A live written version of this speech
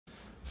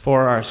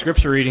For our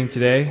scripture reading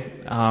today,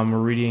 we're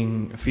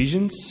reading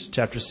Ephesians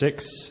chapter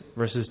 6,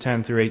 verses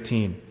 10 through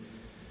 18.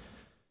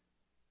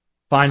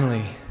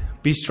 Finally,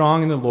 be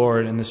strong in the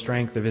Lord and the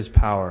strength of his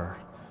power.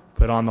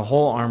 Put on the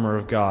whole armor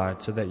of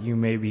God, so that you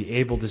may be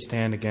able to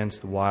stand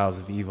against the wiles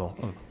of evil.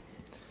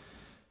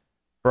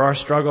 For our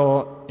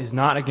struggle is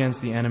not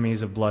against the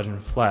enemies of blood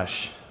and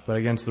flesh, but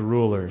against the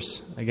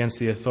rulers, against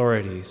the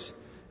authorities,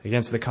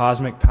 against the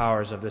cosmic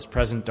powers of this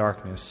present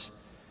darkness,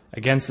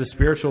 against the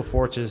spiritual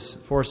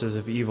forces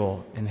of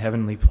evil in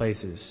heavenly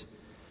places.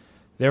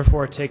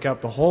 Therefore take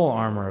up the whole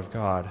armor of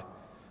God,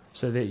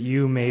 so that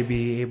you may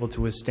be able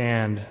to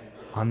withstand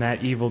on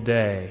that evil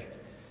day,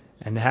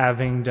 and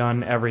having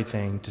done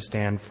everything, to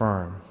stand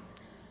firm.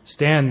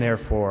 Stand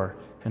therefore,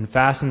 and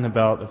fasten the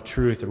belt of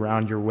truth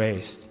around your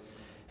waist,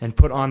 and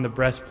put on the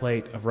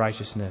breastplate of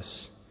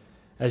righteousness.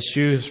 As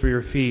shoes for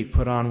your feet,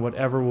 put on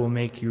whatever will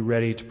make you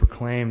ready to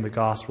proclaim the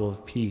gospel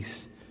of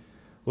peace.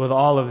 With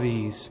all of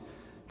these,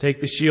 take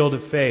the shield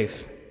of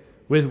faith,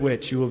 with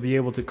which you will be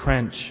able to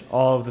quench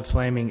all of the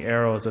flaming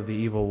arrows of the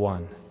evil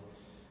one.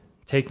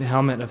 Take the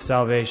helmet of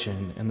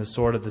salvation and the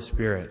sword of the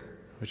Spirit,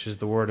 which is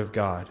the word of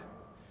God.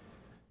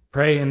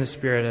 Pray in the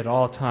Spirit at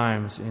all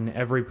times in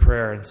every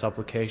prayer and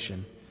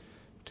supplication.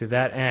 To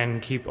that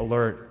end, keep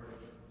alert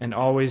and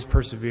always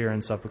persevere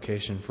in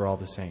supplication for all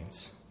the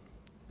saints.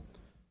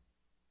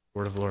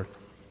 Word of the Lord.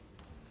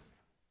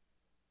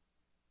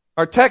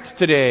 Our text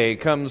today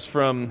comes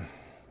from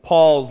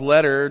Paul's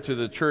letter to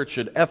the church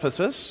at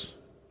Ephesus.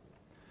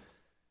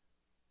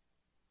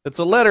 It's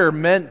a letter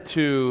meant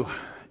to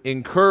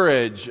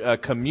encourage a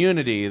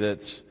community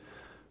that's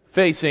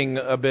facing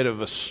a bit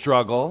of a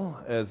struggle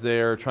as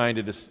they're trying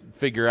to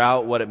figure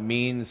out what it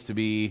means to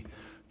be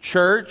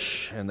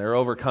church, and they're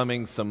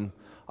overcoming some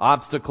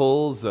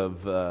obstacles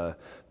of the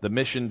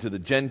mission to the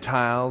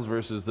Gentiles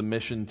versus the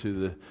mission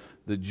to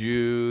the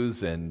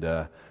Jews, and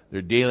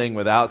they're dealing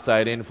with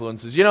outside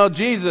influences. You know,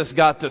 Jesus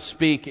got to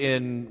speak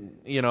in,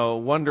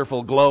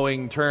 wonderful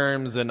glowing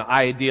terms and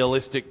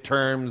idealistic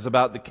terms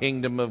about the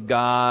kingdom of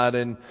God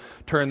and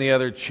turn the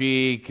other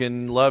cheek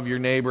and love your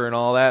neighbor and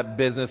all that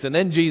business. And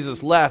then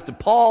Jesus left.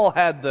 Paul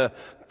had to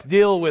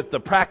deal with the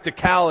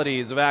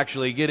practicalities of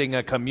actually getting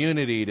a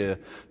community to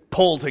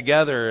pull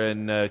together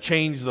and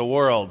change the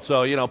world.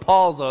 So,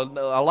 Paul's a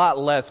lot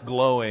less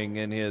glowing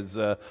in his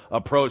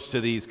approach to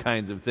these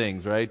kinds of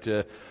things, right?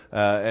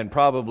 And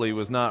probably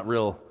was not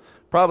real.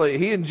 Probably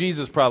he and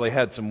Jesus probably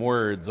had some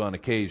words on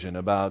occasion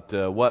about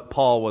what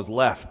Paul was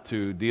left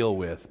to deal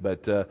with.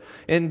 But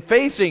in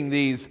facing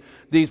these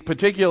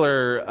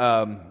particular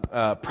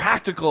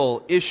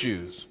practical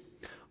issues,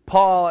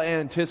 Paul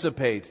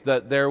anticipates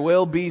that there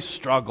will be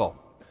struggle.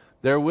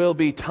 There will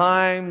be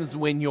times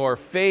when your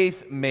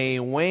faith may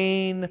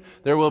wane.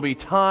 There will be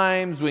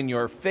times when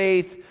your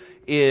faith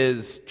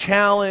is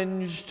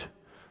challenged.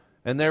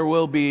 And there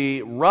will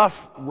be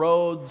rough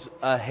roads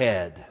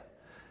ahead.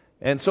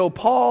 And so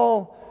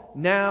Paul,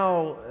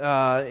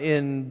 now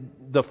in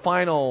the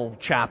final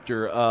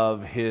chapter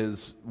of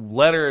his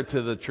letter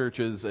to the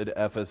churches at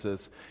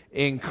Ephesus,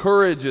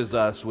 encourages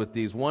us with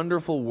these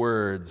wonderful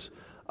words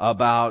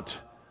about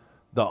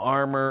the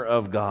armor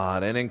of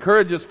God, and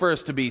encourages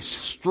first to be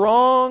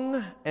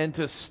strong and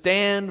to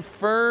stand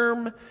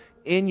firm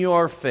in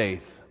your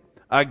faith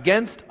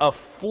against a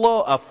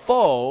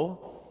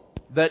foe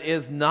that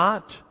is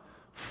not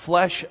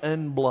flesh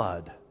and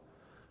blood,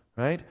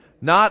 right?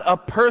 Not a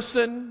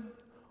person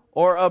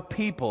or a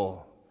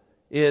people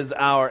is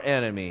our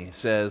enemy,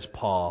 says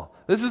Paul.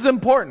 This is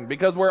important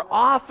because we're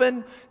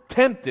often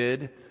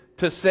tempted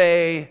to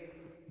say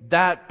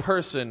that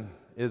person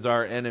is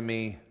our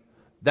enemy,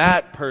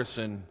 that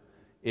person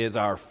is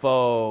our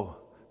foe,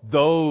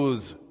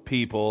 those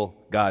people,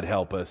 God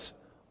help us,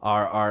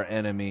 are our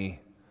enemy.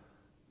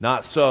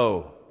 Not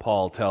so,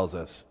 Paul tells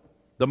us.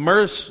 The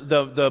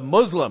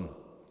Muslim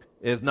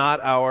is not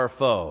our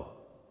foe.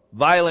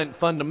 Violent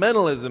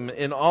fundamentalism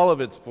in all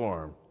of its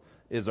form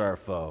is our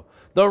foe.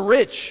 The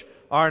rich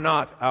are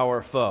not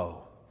our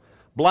foe.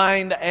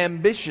 Blind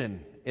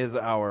ambition is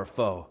our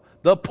foe.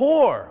 The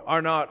poor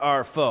are not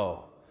our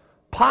foe.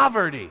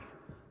 Poverty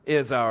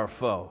is our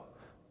foe.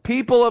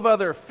 People of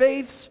other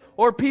faiths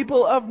or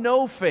people of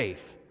no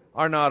faith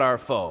are not our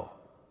foe.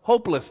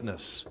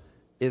 Hopelessness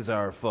is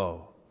our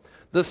foe.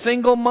 The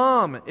single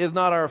mom is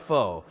not our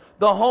foe.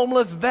 The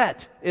homeless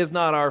vet is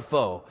not our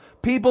foe.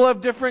 People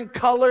of different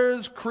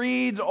colors,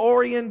 creeds,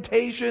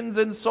 orientations,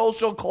 and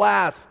social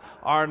class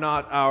are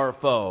not our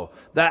foe.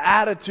 The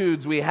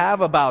attitudes we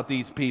have about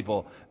these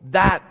people,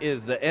 that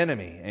is the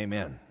enemy.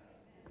 Amen.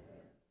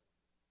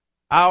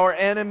 Our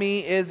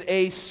enemy is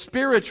a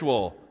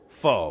spiritual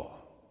foe,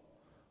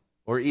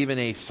 or even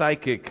a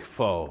psychic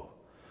foe.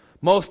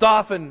 Most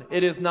often,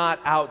 it is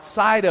not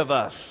outside of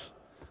us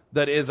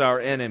that is our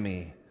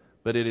enemy,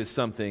 but it is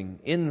something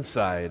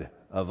inside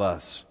of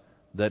us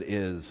that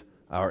is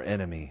our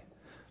enemy.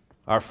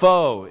 Our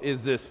foe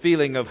is this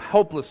feeling of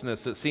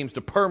hopelessness that seems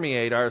to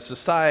permeate our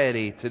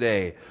society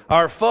today.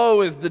 Our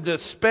foe is the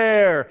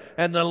despair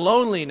and the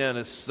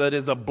loneliness that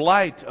is a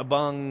blight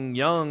among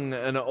young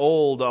and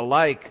old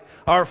alike.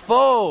 Our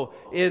foe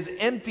is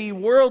empty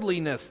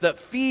worldliness that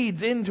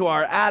feeds into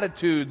our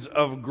attitudes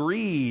of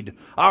greed.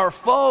 Our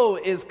foe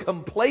is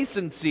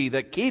complacency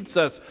that keeps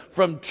us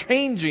from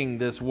changing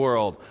this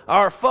world.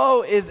 Our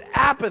foe is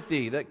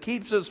apathy that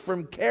keeps us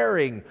from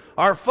caring.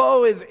 Our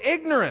foe is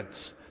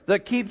ignorance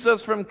that keeps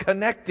us from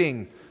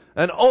connecting.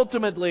 And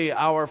ultimately,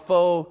 our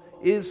foe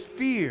is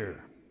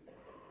fear.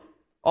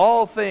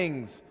 All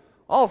things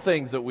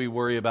that we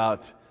worry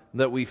about,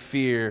 that we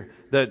fear,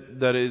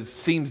 that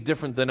seems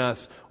different than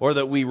us, or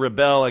that we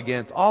rebel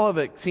against, all of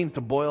it seems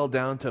to boil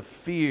down to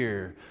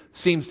fear.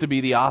 Seems to be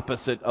the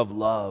opposite of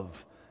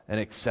love and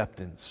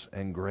acceptance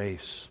and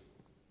grace.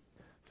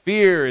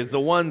 Fear is the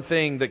one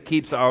thing that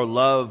keeps our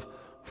love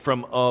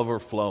from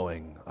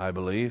overflowing, I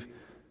believe.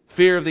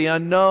 Fear of the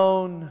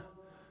unknown,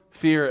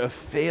 fear of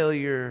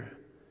failure,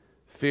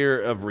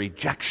 fear of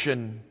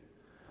rejection,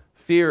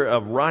 fear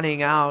of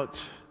running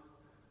out,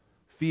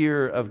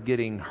 fear of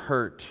getting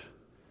hurt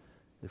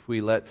if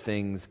we let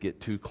things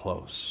get too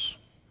close.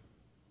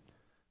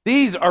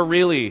 These are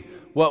really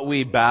what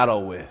we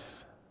battle with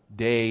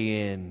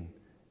day in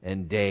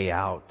and day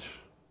out.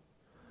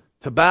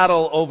 To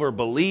battle over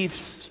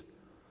beliefs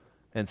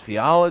and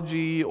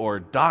theology or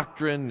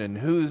doctrine and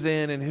who's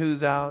in and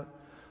who's out,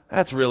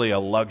 that's really a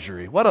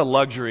luxury. What a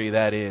luxury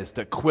that is,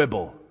 to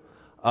quibble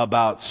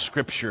about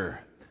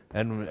Scripture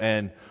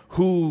and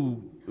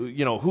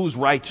who's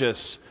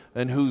righteous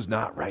and who's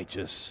not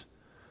righteous.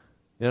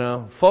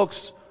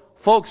 Folks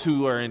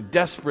who are in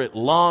desperate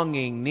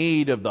longing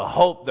need of the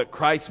hope that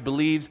Christ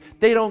believes,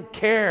 they don't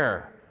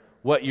care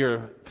what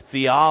your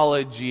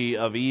theology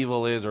of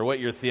evil is, or what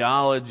your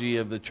theology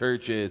of the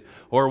church is,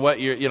 or what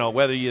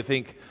whether you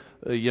think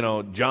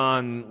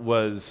John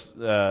was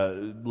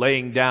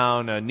laying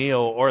down a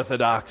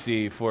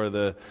neo-orthodoxy for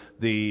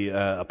the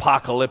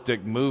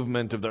apocalyptic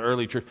movement of the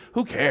early church.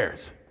 Who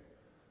cares?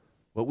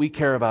 What we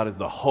care about is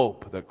the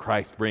hope that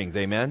Christ brings.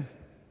 Amen?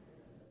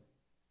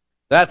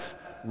 That's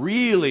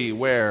really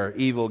where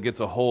evil gets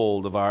a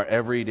hold of our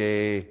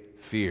everyday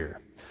fear.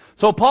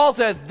 So Paul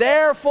says,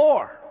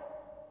 therefore,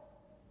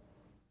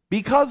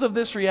 because of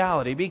this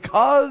reality,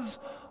 because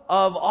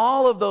of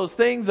all of those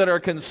things that are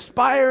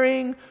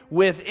conspiring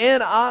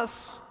within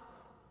us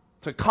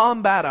to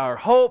combat our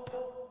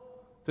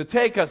hope, to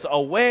take us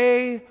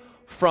away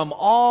from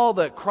all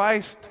that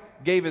Christ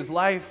gave His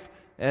life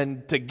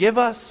and to give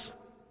us,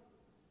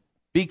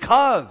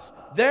 because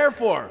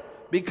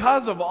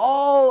of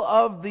all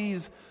of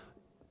these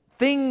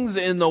things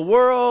in the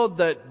world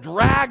that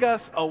drag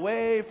us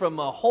away from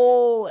a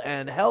whole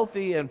and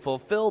healthy and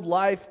fulfilled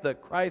life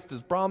that Christ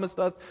has promised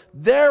us.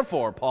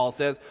 Therefore, Paul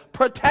says,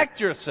 protect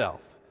yourself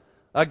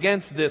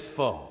against this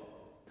foe,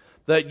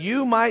 that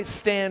you might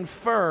stand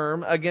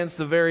firm against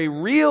the very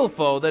real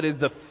foe that is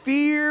the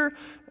fear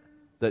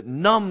that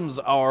numbs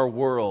our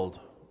world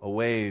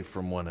away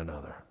from one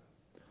another.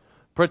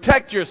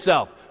 Protect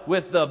yourself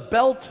with the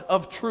belt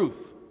of truth.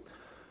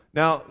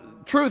 Now,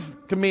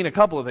 truth can mean a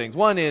couple of things.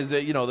 One is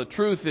that, the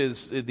truth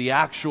is the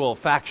actual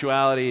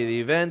factuality of the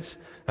events.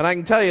 And I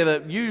can tell you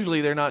that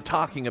usually they're not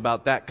talking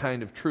about that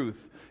kind of truth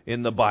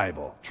in the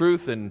Bible.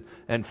 Truth and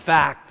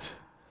fact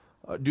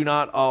do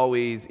not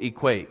always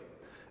equate.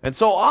 And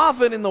so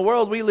often in the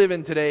world we live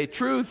in today,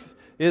 truth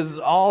is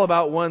all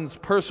about one's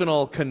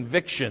personal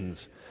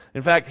convictions.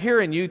 In fact,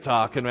 here in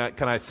Utah, can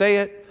I say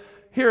it?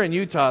 Here in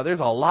Utah, there's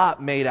a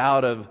lot made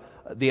out of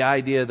the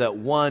idea that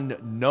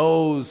one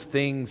knows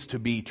things to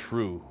be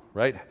true.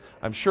 Right?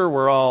 I'm sure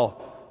we're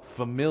all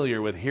familiar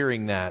with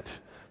hearing that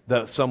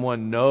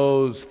someone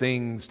knows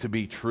things to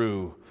be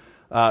true.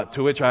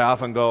 To which I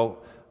often go,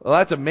 well,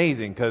 that's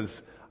amazing,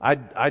 because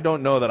I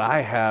don't know that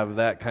I have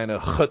that kind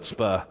of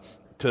chutzpah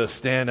to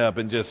stand up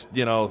and just,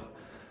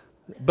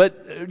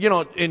 But,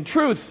 in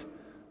truth,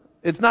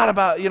 it's not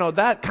about,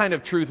 that kind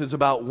of truth is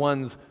about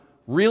one's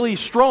really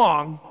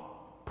strong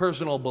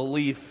personal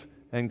belief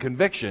and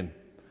conviction.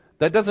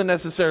 That doesn't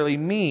necessarily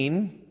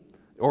mean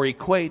or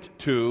equate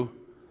to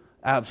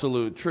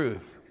absolute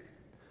truth.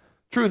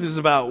 Truth is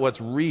about what's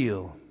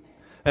real.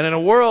 And in a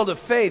world of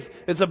faith,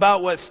 it's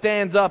about what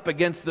stands up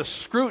against the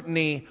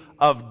scrutiny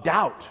of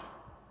doubt.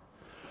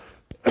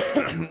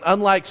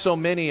 Unlike so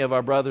many of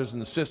our brothers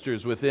and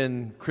sisters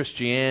within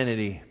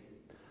Christianity,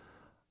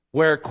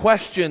 where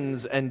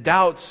questions and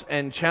doubts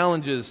and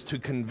challenges to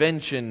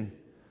convention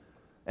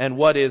and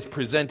what is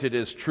presented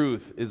as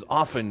truth is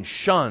often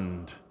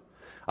shunned,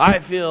 I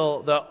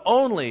feel that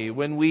only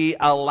when we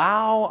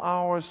allow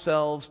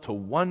ourselves to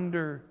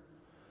wonder,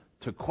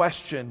 to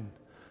question,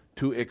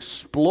 to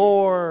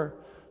explore,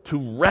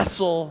 to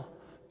wrestle,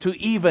 to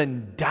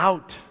even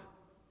doubt,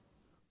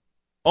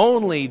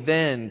 only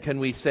then can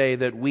we say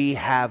that we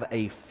have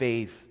a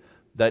faith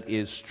that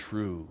is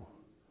true,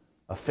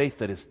 a faith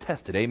that is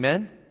tested.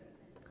 Amen?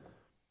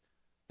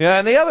 Yeah,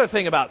 and the other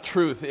thing about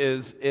truth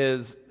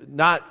is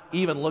not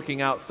even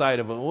looking outside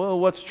of, well,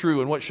 what's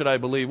true and what should I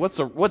believe?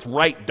 What's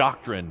right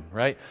doctrine,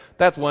 right?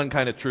 That's one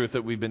kind of truth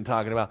that we've been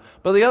talking about.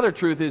 But the other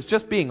truth is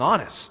just being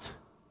honest.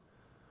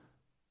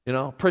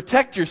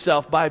 Protect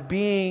yourself by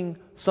being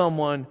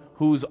someone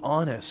who's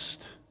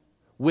honest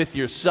with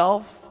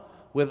yourself,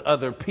 with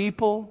other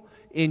people,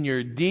 in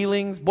your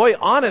dealings. Boy,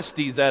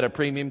 honesty's at a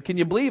premium. Can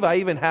you believe I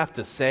even have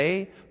to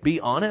say, be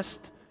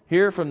honest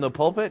here from the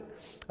pulpit?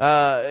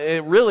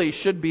 It really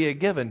should be a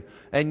given.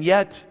 And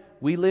yet,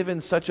 we live in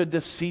such a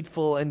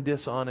deceitful and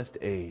dishonest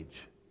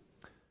age.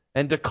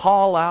 And to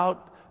call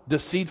out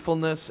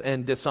deceitfulness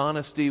and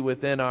dishonesty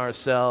within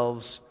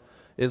ourselves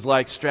is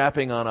like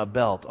strapping on a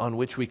belt on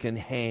which we can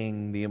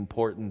hang the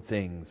important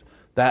things.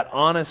 That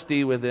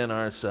honesty within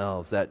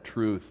ourselves, that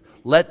truth,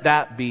 let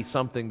that be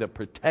something that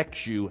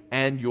protects you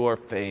and your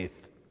faith.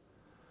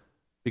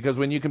 Because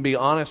when you can be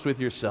honest with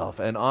yourself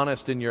and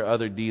honest in your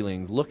other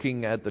dealings,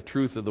 looking at the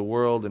truth of the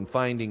world and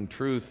finding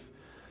truth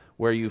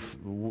where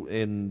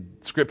in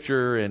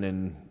Scripture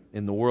and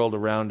in the world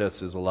around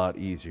us is a lot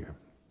easier.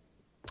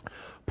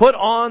 Put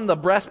on the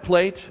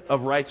breastplate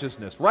of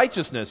righteousness.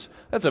 Righteousness,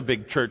 that's a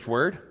big church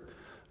word.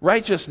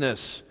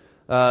 Righteousness,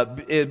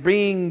 it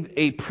being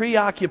a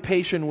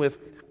preoccupation with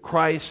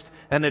Christ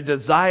and a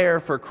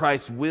desire for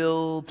Christ's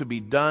will to be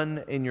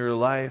done in your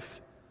life.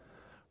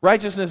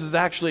 Righteousness is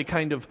actually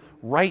kind of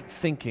right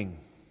thinking.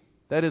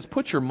 That is,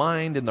 put your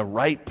mind in the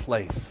right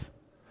place.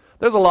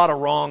 There's a lot of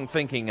wrong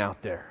thinking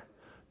out there.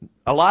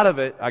 A lot of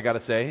it, I got to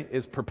say,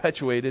 is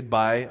perpetuated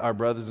by our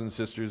brothers and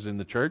sisters in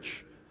the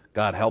church.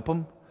 God help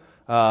them.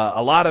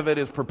 A lot of it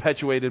is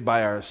perpetuated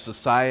by our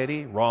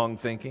society, wrong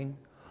thinking.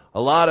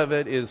 A lot of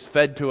it is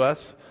fed to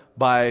us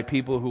by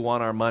people who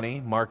want our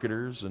money,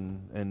 marketers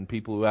and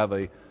people who have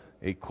a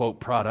quote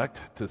product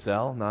to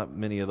sell. Not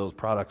many of those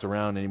products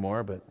around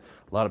anymore, but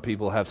a lot of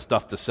people have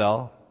stuff to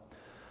sell.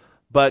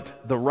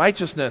 But the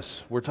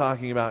righteousness we're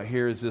talking about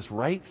here is this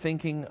right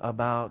thinking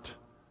about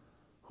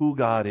who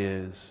God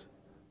is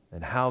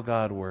and how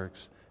God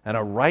works, and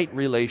a right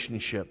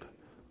relationship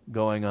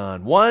going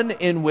on. One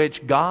in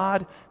which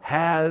God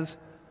has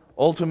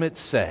ultimate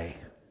say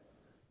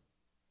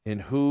in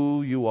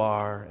who you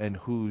are and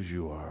whose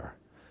you are.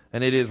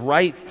 And it is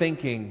right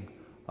thinking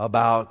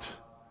about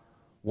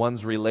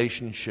one's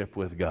relationship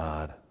with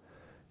God.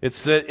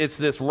 It's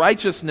this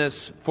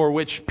righteousness for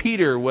which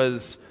Peter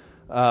was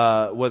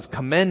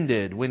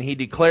commended when he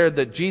declared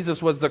that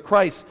Jesus was the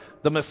Christ,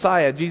 the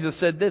Messiah. Jesus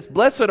said this,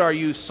 "Blessed are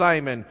you,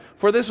 Simon,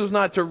 for this was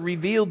not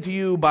revealed to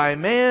you by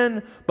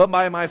man, but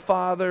by my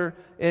Father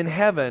in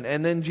heaven."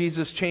 And then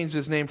Jesus changed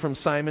his name from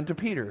Simon to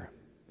Peter,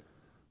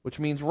 which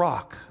means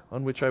rock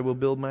on which I will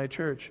build my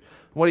church.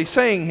 What he's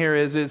saying here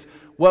is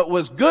what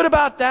was good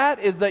about that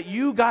is that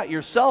you got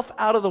yourself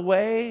out of the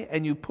way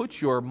and you put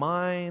your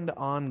mind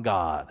on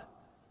God.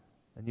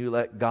 And you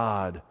let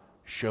God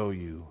show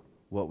you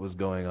what was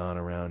going on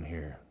around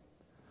here.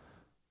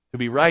 To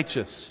be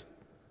righteous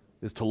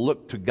is to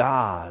look to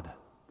God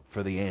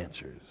for the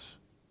answers.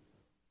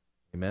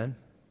 Amen?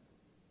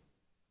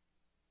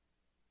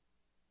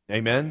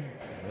 Amen?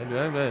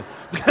 Amen.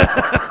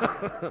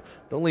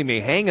 Don't leave me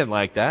hanging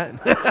like that.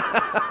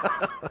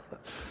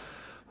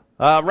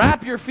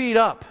 Wrap your feet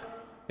up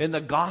in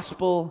the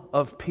gospel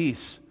of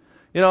peace.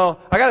 I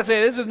got to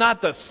say, this is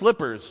not the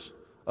slippers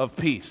of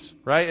peace,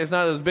 right? It's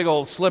not those big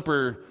old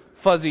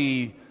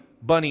fuzzy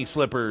bunny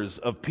slippers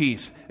of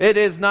peace. It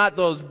is not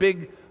those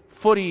big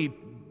footy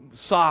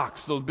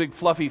socks, those big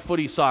fluffy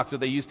footy socks that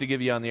they used to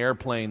give you on the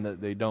airplane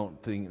that they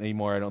don't think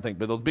anymore, I don't think,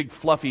 but those big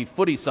fluffy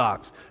footy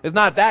socks. It's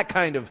not that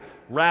kind of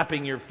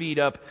wrapping your feet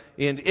up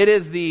in. It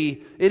is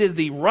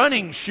the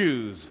running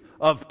shoes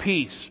of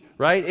peace,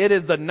 right? It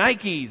is the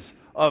Nikes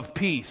of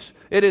peace.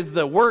 It is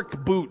the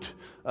work boot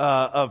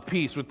of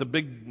peace with the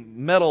big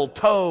metal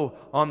toe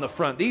on the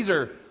front. These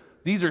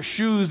are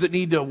shoes that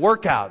need to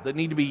work out, that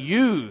need to be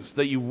used,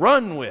 that you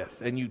run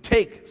with and you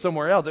take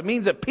somewhere else. It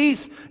means that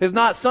peace is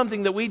not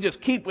something that we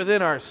just keep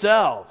within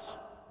ourselves.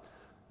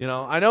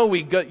 I know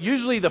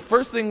usually the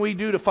first thing we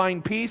do to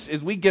find peace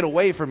is we get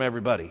away from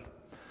everybody,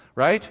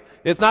 right?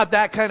 It's not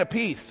that kind of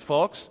peace,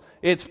 folks.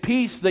 It's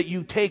peace that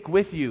you take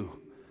with you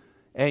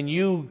and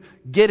you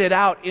get it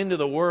out into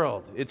the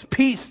world. It's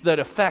peace that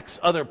affects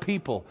other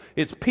people.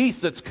 It's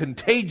peace that's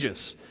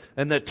contagious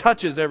and that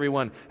touches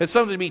everyone. It's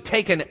something to be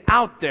taken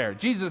out there.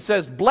 Jesus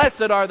says,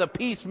 "Blessed are the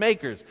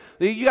peacemakers."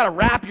 You got to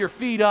wrap your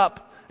feet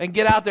up and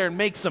get out there and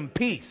make some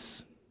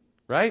peace,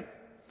 right?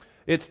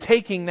 It's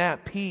taking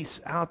that peace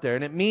out there.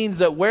 And it means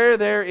that where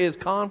there is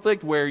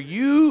conflict, where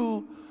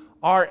you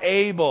are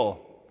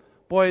able,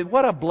 boy,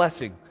 what a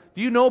blessing.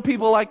 Do you know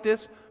people like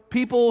this?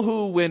 People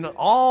who, when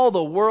all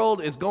the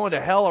world is going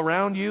to hell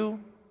around you,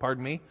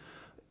 pardon me,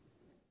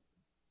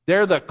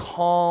 they're the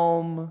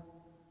calm,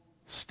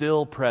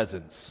 still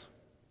presence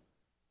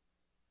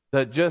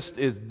that just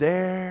is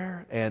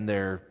there, and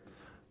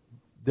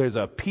there's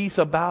a peace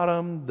about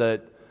them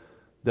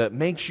that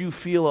makes you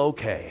feel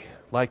okay,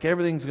 like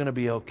everything's going to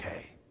be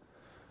okay.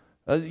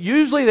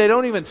 Usually they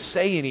don't even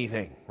say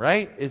anything,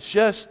 right? It's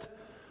just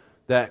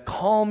that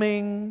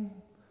calming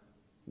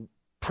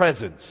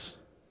presence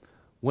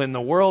when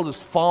the world is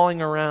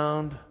falling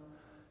around,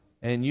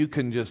 and you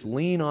can just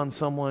lean on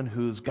someone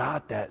who's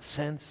got that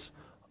sense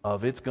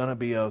of it's going to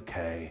be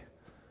okay.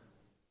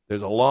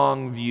 There's a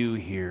long view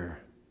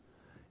here.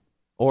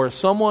 Or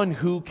someone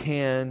who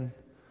can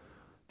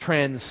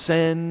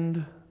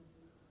transcend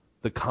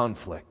the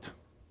conflict.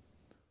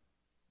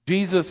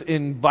 Jesus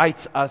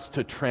invites us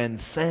to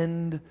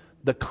transcend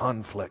the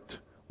conflict,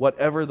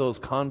 whatever those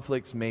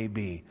conflicts may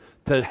be,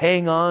 to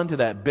hang on to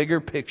that bigger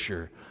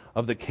picture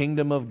of the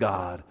kingdom of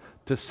God,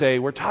 to say,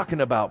 we're talking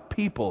about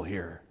people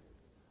here.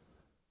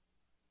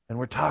 And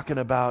we're talking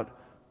about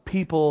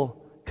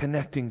people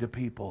connecting to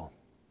people.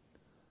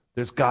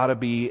 There's got to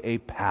be a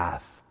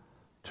path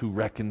to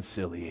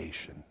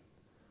reconciliation.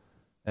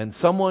 And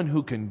someone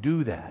who can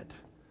do that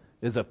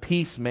is a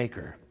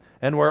peacemaker.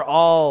 And we're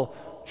all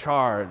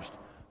charged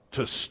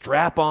to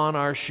strap on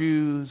our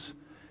shoes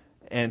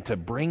and to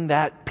bring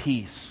that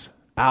peace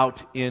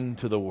out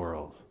into the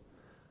world.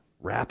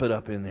 Wrap it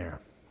up in there.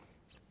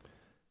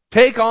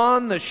 Take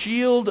on the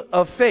shield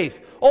of faith.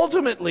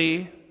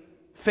 Ultimately,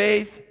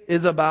 faith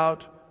is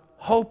about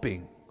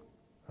hoping,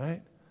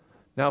 right?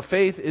 Now,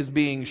 faith is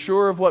being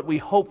sure of what we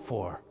hope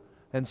for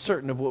and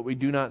certain of what we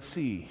do not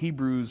see.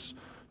 Hebrews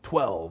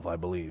 12, I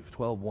believe,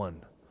 12:1.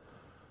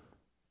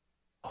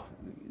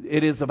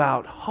 It is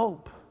about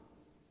hope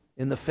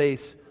in the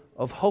face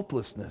of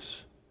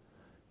hopelessness.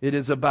 It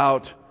is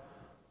about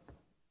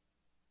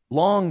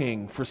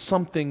longing for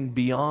something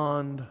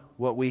beyond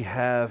what we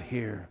have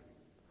here.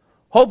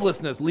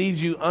 Hopelessness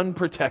leaves you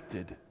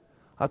unprotected.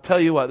 I'll tell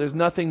you what, there's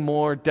nothing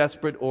more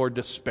desperate or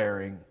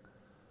despairing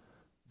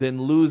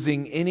than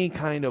losing any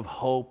kind of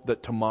hope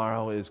that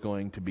tomorrow is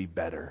going to be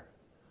better,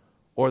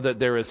 or that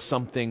there is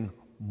something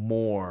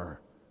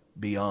more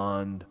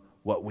beyond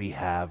what we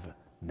have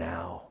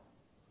now.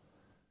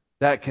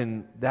 That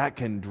can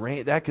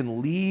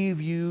leave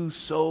you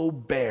so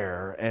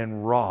bare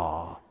and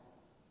raw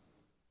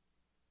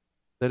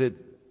that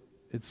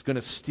it's going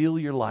to steal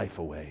your life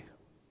away.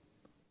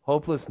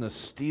 Hopelessness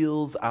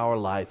steals our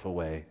life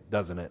away,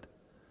 doesn't it?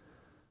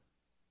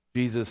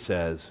 Jesus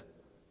says,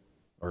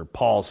 or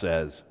Paul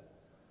says,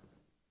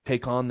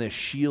 take on this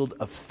shield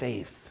of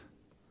faith,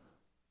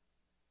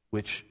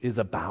 which is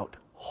about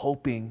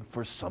hoping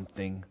for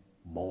something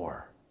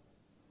more.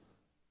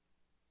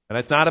 And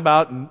it's not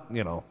about,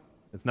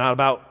 it's not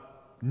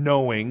about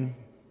knowing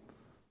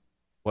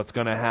what's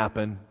going to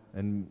happen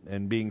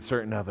and being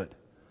certain of it,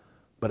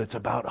 but it's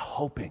about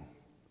hoping.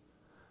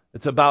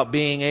 It's about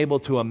being able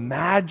to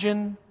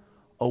imagine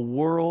a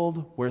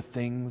world where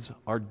things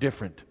are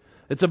different.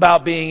 It's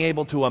about being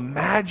able to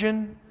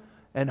imagine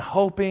and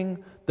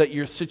hoping that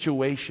your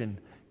situation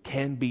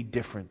can be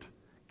different,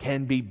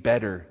 can be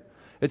better.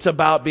 It's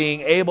about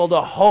being able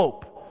to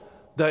hope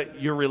that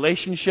your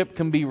relationship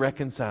can be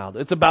reconciled.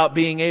 It's about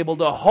being able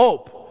to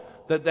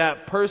hope that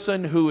that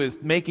person who is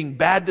making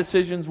bad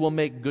decisions will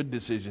make good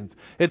decisions.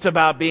 It's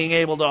about being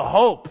able to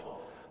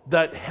hope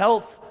that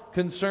health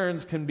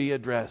concerns can be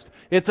addressed.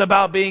 It's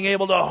about being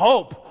able to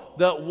hope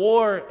that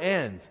war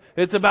ends.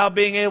 It's about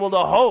being able to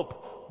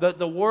hope that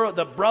the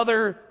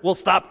brother will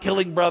stop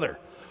killing brother.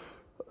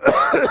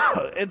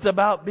 It's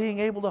about being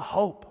able to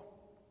hope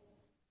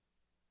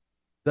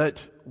that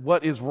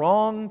what is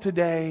wrong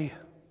today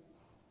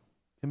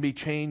can be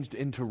changed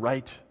into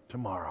right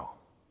tomorrow.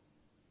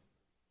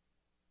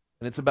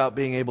 And it's about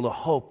being able to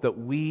hope that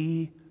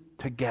we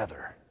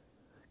together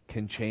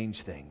can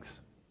change things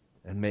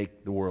and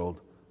make the world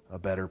a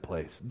better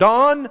place.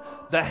 Don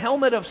the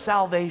helmet of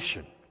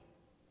salvation.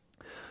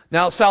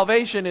 Now,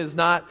 salvation is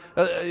not,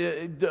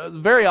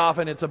 very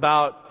often it's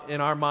about, in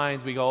our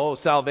minds, we go,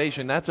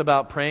 salvation, that's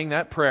about praying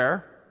that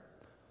prayer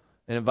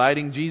and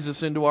inviting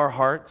Jesus into our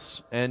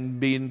hearts and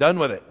being done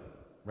with it,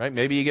 right?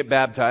 Maybe you get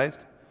baptized,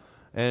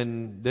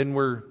 and then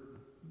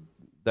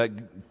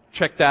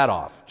check that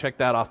off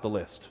the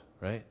list,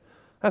 right?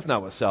 That's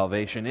not what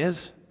salvation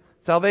is.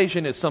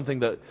 Salvation is something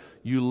that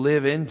you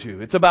live into.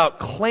 It's about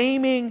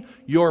claiming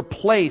your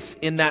place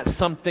in that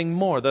something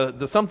more.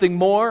 The something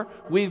more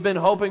we've been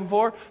hoping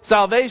for.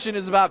 Salvation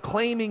is about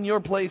claiming your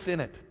place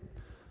in it.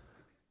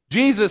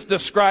 Jesus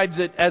describes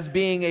it as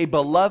being a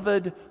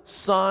beloved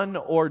son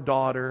or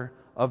daughter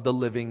of the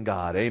living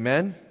God.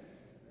 Amen?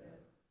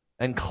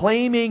 And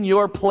claiming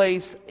your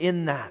place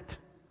in that.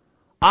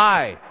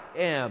 I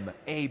am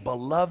a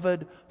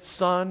beloved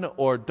son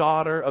or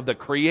daughter of the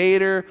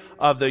Creator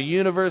of the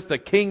universe, the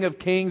King of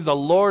Kings, the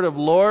Lord of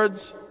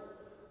Lords.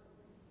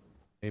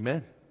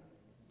 Amen.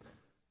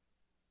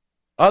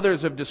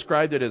 Others have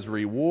described it as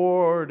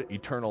reward,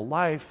 eternal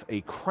life,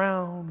 a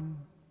crown.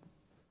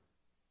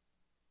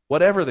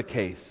 Whatever the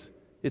case,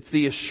 it's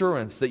the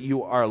assurance that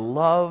you are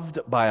loved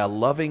by a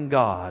loving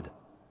God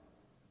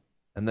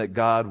and that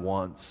God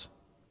wants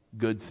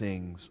good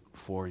things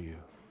for you.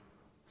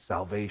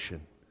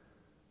 Salvation.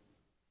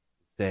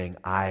 Saying,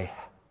 I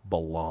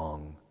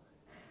belong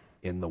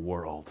in the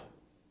world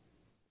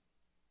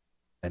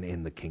and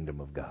in the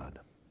kingdom of God.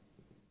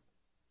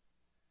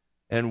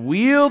 And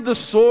wield the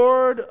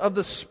sword of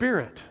the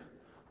Spirit,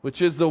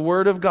 which is the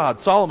Word of God.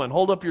 Solomon,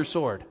 hold up your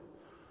sword.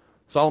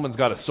 Solomon's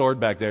got a sword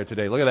back there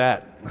today. Look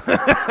at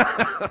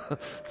that.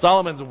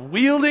 Solomon's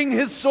wielding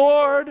his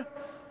sword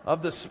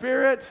of the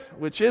Spirit,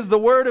 which is the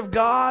Word of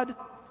God.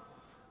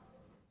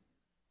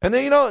 And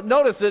then,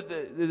 notice that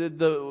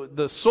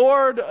the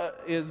sword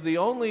is the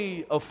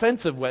only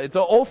offensive weapon. It's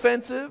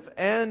offensive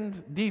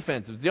and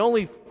defensive. It's the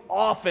only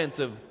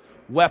offensive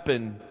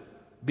weapon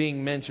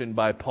being mentioned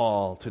by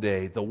Paul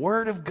today. The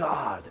Word of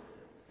God.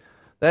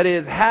 That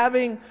is,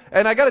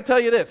 and I got to tell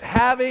you this,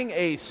 having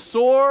a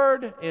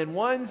sword in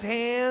one's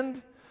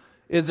hand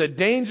is a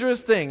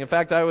dangerous thing. In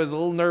fact, I was a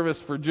little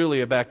nervous for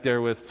Julia back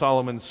there with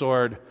Solomon's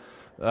sword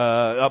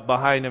up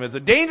behind him. It's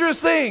a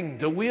dangerous thing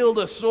to wield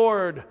a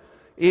sword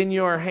in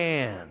your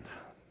hand.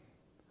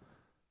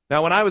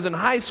 Now, when I was in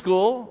high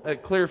school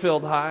at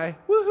Clearfield High,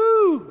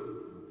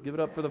 woohoo, give it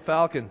up for the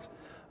Falcons,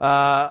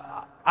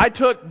 I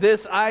took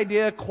this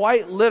idea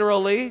quite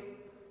literally,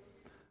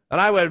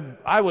 and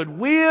I would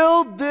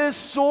wield this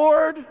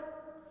sword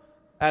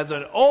as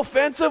an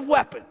offensive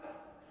weapon.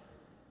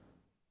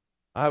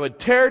 I would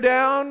tear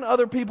down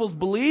other people's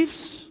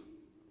beliefs,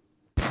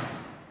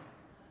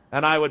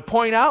 and I would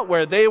point out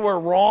where they were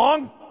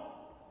wrong. It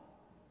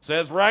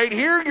says right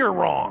here you're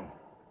wrong.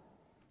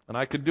 And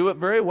I could do it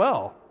very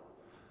well.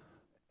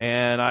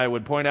 And I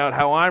would point out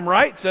how I'm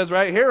right. It says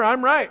right here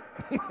I'm right.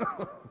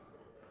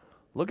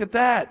 Look at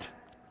that.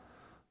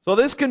 So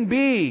this can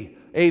be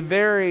a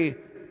very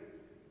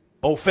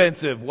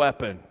offensive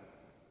weapon.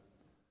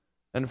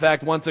 In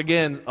fact, once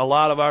again, a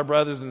lot of our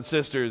brothers and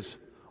sisters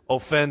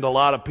offend a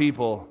lot of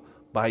people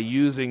by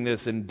using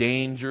this in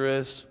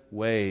dangerous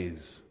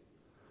ways.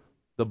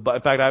 In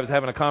fact, I was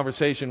having a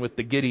conversation with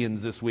the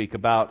Gideons this week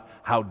about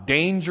how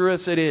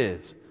dangerous it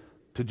is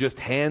to just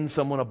hand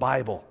someone a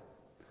Bible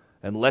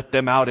and let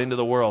them out into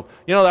the world.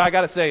 I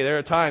got to say, there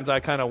are times I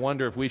kind of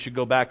wonder if we should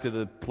go back to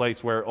the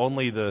place where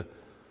only the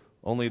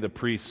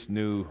priests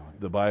knew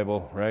the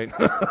Bible, right?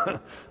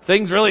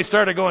 Things really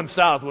started going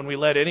south when we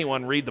let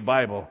anyone read the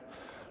Bible,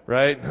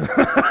 right?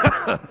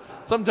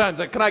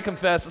 Sometimes, can I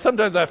confess,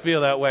 sometimes I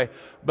feel that way.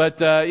 But,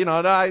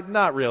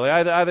 not really.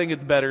 I think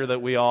it's better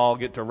that we all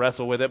get to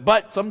wrestle with it.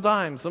 But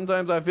sometimes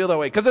I feel that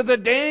way. Because it's a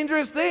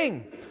dangerous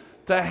thing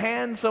to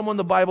hand someone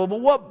the Bible.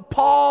 But what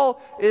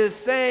Paul is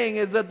saying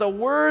is that the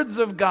words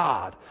of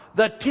God,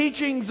 the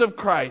teachings of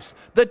Christ,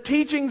 the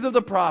teachings of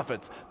the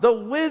prophets, the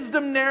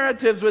wisdom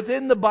narratives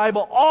within the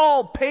Bible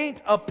all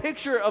paint a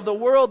picture of the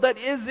world that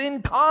is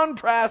in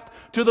contrast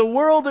to the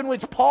world in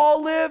which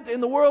Paul lived, in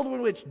the world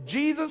in which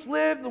Jesus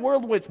lived, the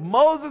world in which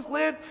Moses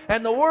lived,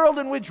 and the world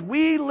in which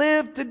we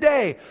live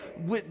today.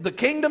 The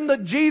kingdom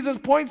that Jesus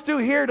points to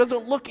here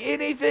doesn't look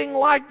anything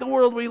like the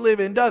world we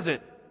live in, does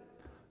it?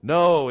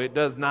 No, it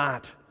does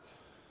not.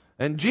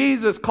 And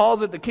Jesus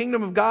calls it the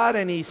kingdom of God,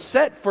 and He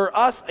set for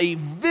us a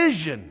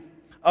vision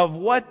of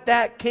what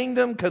that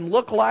kingdom can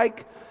look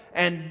like.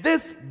 And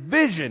this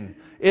vision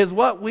is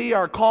what we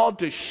are called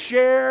to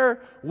share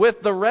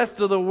with the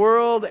rest of the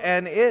world,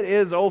 and it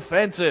is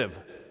offensive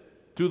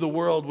to the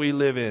world we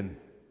live in.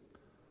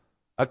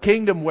 A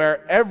kingdom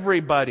where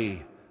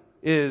everybody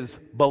is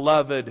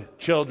beloved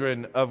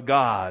children of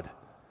God,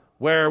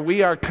 where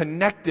we are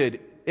connected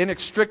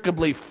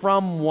inextricably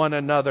from one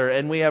another,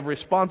 and we have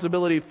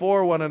responsibility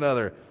for one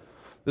another.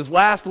 This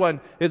last one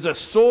is a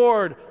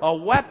sword, a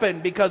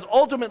weapon, because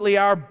ultimately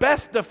our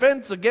best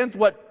defense against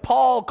what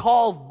Paul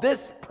calls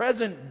this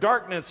present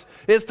darkness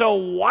is to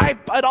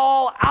wipe it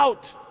all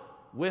out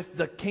with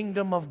the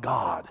kingdom of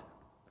God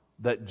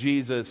that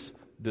Jesus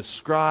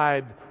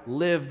described,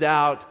 lived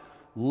out,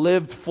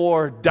 lived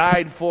for,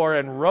 died for,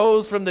 and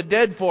rose from the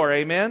dead for.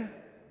 Amen?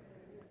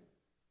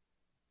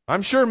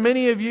 I'm sure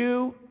many of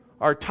you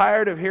are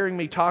tired of hearing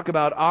me talk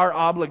about our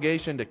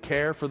obligation to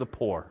care for the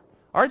poor.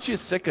 Aren't you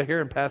sick of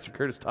hearing Pastor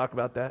Curtis talk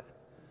about that?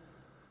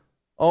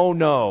 Oh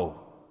no.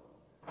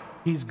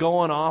 He's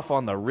going off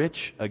on the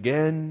rich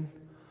again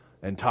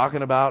and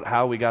talking about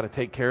how we got to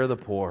take care of the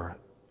poor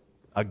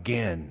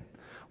again.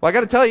 Well, I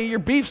got to tell you, your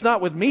beef's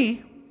not with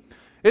me.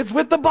 It's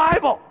with the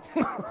Bible.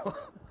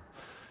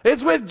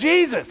 It's with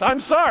Jesus.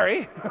 I'm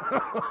sorry.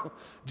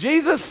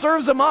 Jesus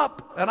serves them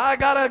up, and I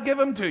got to give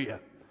them to you.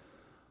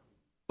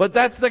 But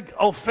that's the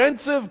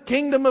offensive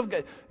kingdom of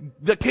God.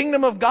 The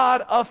kingdom of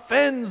God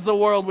offends the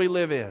world we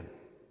live in.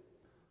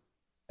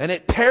 And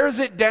it tears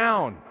it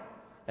down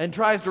and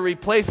tries to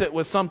replace it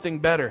with something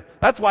better.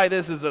 That's why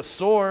this is a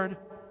sword.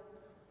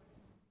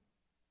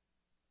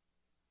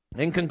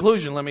 In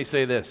conclusion, let me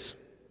say this.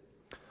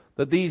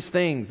 That these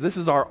things, this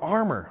is our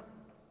armor.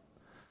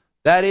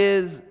 That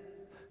is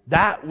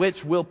that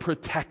which will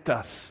protect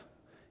us,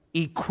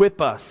 equip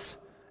us,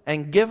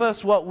 and give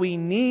us what we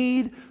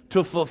need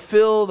to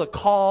fulfill the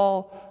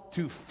call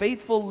to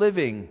faithful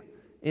living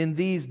in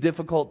these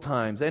difficult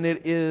times. And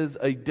it is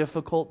a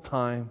difficult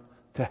time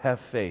to have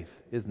faith,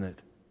 isn't it?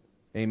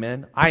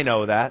 Amen? I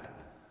know that.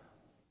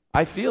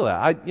 I feel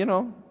that.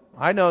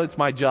 I know it's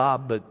my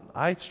job, but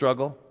I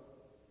struggle.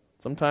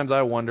 Sometimes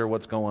I wonder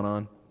what's going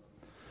on.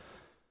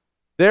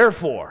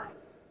 Therefore,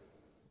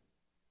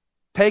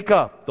 take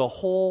up the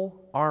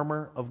whole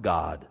armor of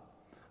God,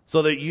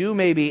 so that you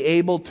may be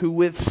able to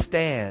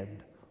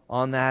withstand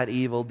on that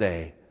evil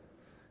day.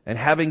 And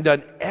having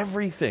done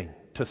everything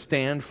to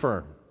stand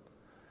firm,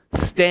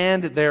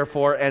 stand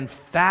therefore and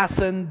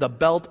fasten the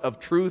belt of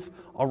truth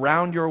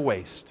around your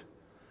waist,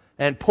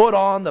 and put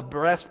on the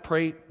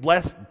breastplate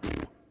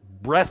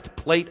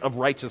of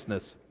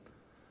righteousness.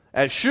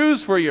 As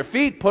shoes for your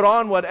feet, put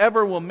on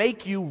whatever will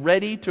make you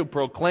ready to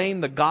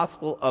proclaim the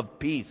gospel of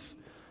peace.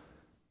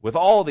 With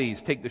all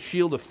these, take the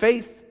shield of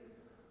faith,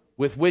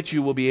 with which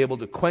you will be able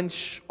to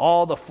quench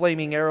all the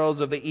flaming arrows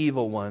of the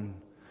evil one.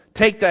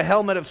 Take the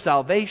helmet of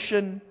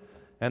salvation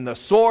and the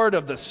sword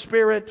of the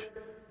Spirit,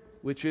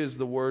 which is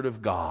the Word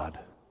of God.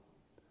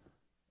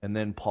 And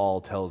then Paul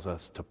tells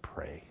us to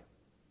pray.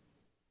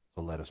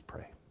 So let us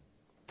pray.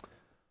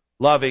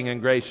 Loving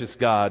and gracious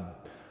God,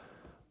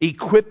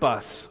 equip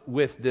us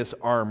with this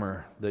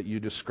armor that you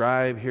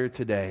describe here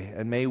today,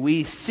 and may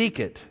we seek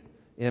it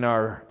in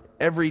our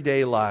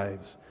everyday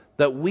lives,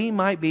 that we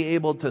might be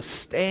able to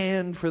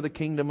stand for the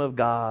kingdom of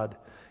God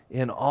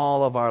in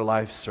all of our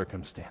life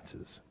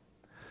circumstances.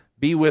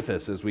 Be with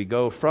us as we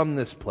go from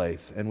this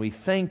place, and we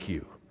thank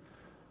you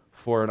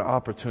for an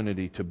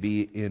opportunity to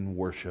be in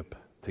worship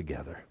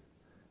together.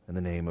 In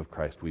the name of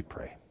Christ we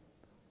pray.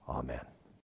 Amen.